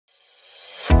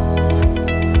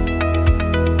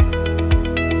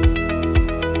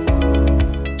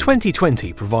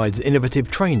2020 provides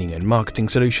innovative training and marketing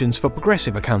solutions for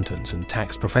progressive accountants and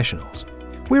tax professionals.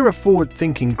 We're a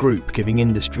forward-thinking group giving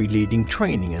industry-leading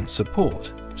training and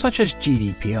support, such as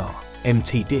GDPR,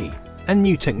 MTD, and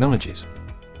new technologies.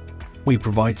 We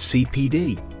provide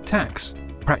CPD, tax,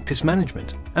 practice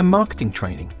management, and marketing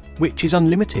training, which is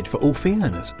unlimited for all fee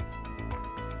earners.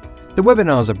 The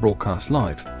webinars are broadcast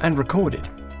live and recorded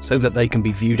so that they can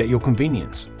be viewed at your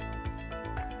convenience.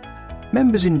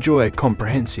 Members enjoy a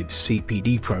comprehensive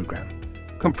CPD program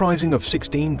comprising of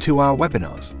 16 two-hour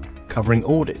webinars covering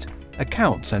audit,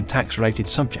 accounts and tax-related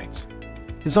subjects,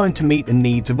 designed to meet the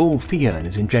needs of all fee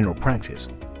earners in general practice.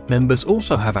 Members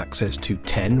also have access to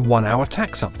 10 one-hour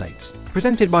tax updates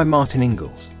presented by Martin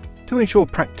Ingalls to ensure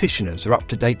practitioners are up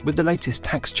to date with the latest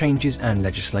tax changes and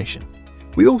legislation.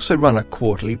 We also run a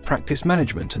quarterly practice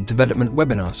management and development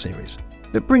webinar series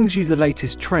that brings you the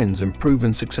latest trends and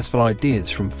proven successful ideas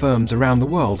from firms around the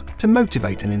world to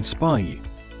motivate and inspire you.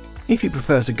 If you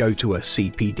prefer to go to a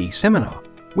CPD seminar,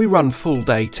 we run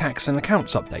full-day tax and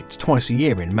accounts updates twice a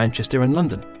year in Manchester and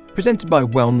London, presented by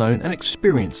well-known and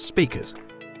experienced speakers.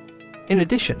 In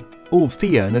addition, all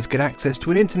fee earners get access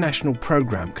to an international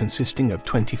program consisting of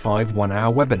 25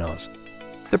 one-hour webinars.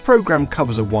 The program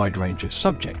covers a wide range of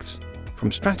subjects,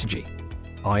 from strategy,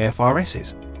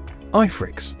 IFRSs,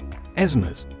 IFRICs,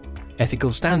 ESMAs,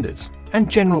 ethical standards, and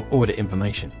general audit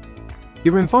information.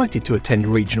 You're invited to attend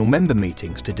regional member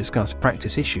meetings to discuss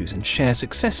practice issues and share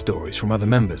success stories from other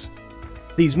members.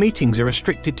 These meetings are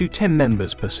restricted to 10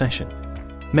 members per session.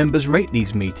 Members rate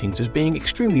these meetings as being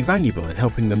extremely valuable in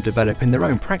helping them develop in their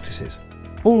own practices.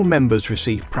 All members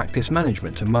receive practice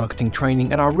management and marketing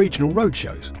training at our regional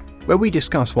roadshows, where we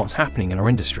discuss what's happening in our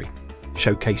industry,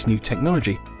 showcase new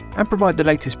technology, and provide the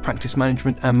latest practice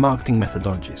management and marketing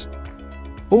methodologies.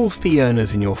 All fee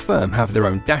earners in your firm have their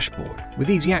own dashboard with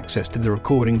easy access to the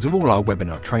recordings of all our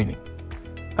webinar training.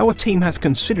 Our team has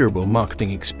considerable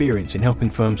marketing experience in helping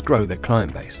firms grow their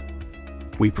client base.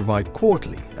 We provide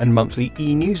quarterly and monthly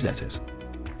e-newsletters,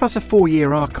 plus a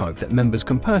 4-year archive that members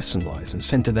can personalize and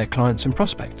send to their clients and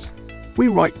prospects. We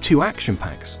write 2 action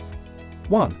packs.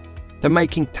 1. The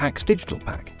Making Tax Digital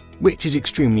Pack, which is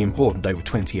extremely important over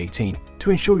 2018 to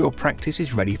ensure your practice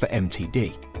is ready for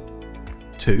MTD.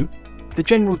 2. The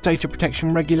General Data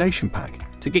Protection Regulation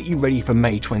Pack to get you ready for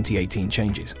May 2018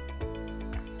 changes.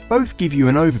 Both give you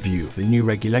an overview of the new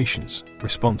regulations,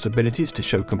 responsibilities to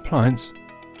show compliance,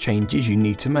 changes you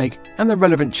need to make, and the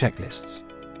relevant checklists.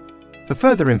 For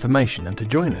further information and to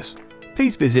join us,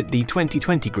 please visit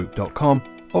the2020group.com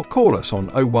or call us on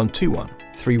 0121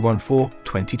 314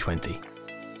 2020.